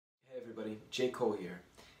J. Cole here,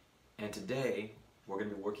 and today we're going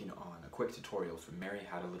to be working on a quick tutorial for Mary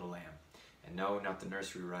Had a Little Lamb. And no, not the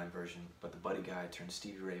nursery rhyme version, but the Buddy Guy turned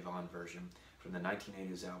Stevie Ray Vaughan version from the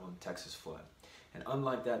 1980s album Texas Flood. And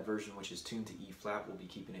unlike that version, which is tuned to E flat, we'll be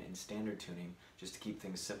keeping it in standard tuning just to keep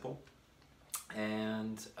things simple.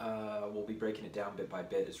 And we'll be breaking it down bit by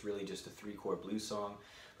bit. It's really just a 3-chord blues song,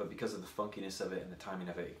 but because of the funkiness of it and the timing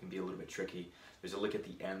of it, it can be a little bit tricky. There's a lick at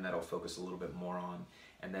the end that I'll focus a little bit more on.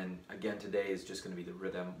 And then again, today is just going to be the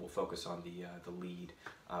rhythm. We'll focus on the lead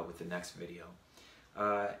with the next video.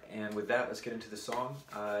 And with that, let's get into the song.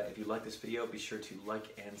 If you like this video, be sure to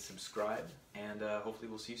like and subscribe, and hopefully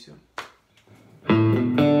we'll see you soon.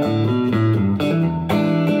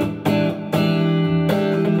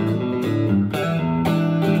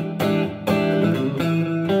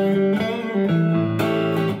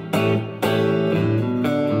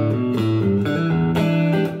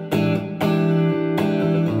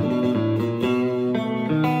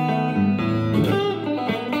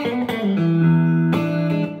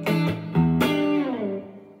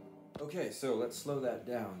 Okay, so let's slow that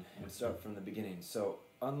down and start from the beginning. So,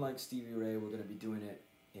 unlike Stevie Ray, we're going to be doing it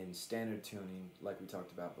in standard tuning like we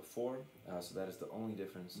talked about before. So that is the only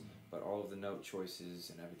difference, but all of the note choices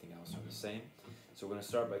and everything else are the same. So we're going to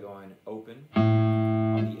start by going open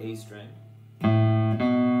on the A string,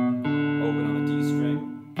 open on the D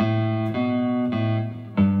string,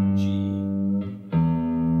 G,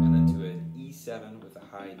 and then to an E7 with a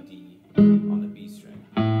high D on the B string.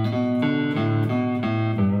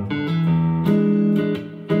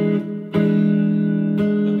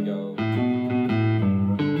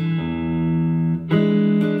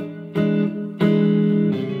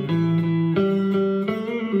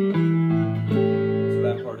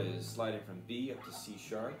 Sliding from B up to C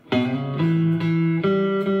sharp, then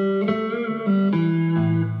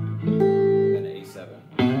A7,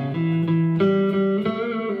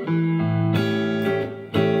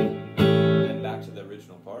 then back to the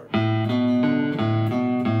original part, then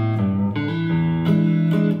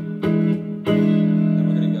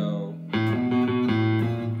we're going to go,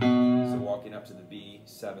 so walking up to the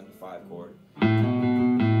B7 5 chord.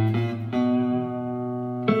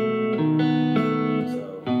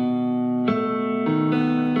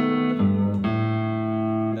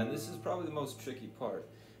 Tricky part.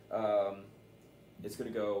 It's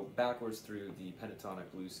going to go backwards through the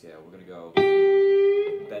pentatonic blues scale. We're going to go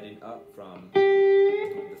bending up from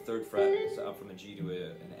the 3rd fret, so up from a G to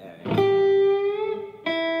an A.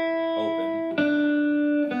 Open,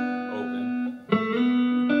 open.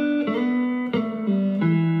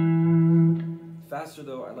 Faster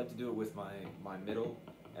though, I like to do it with my middle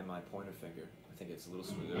and my pointer finger. I think it's a little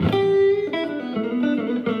smoother.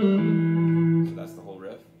 So that's the whole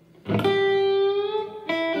riff.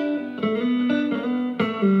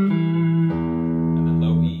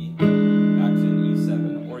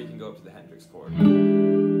 Chord,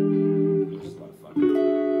 which is a lot of fun.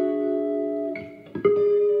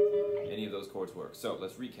 Any of those chords work. So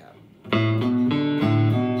let's recap.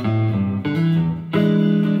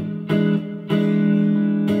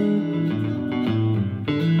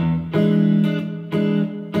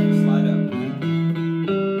 Slide up.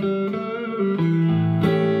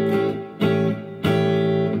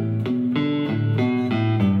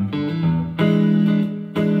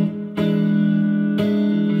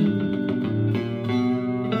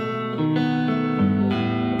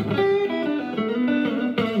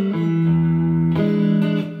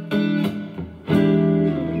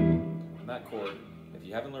 If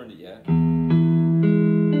you haven't learned it yet,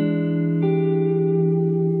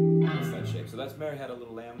 it's that shape. So that's Mary Had a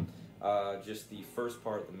Little Lamb, just the first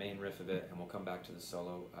part, the main riff of it, and we'll come back to the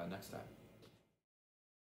solo next time.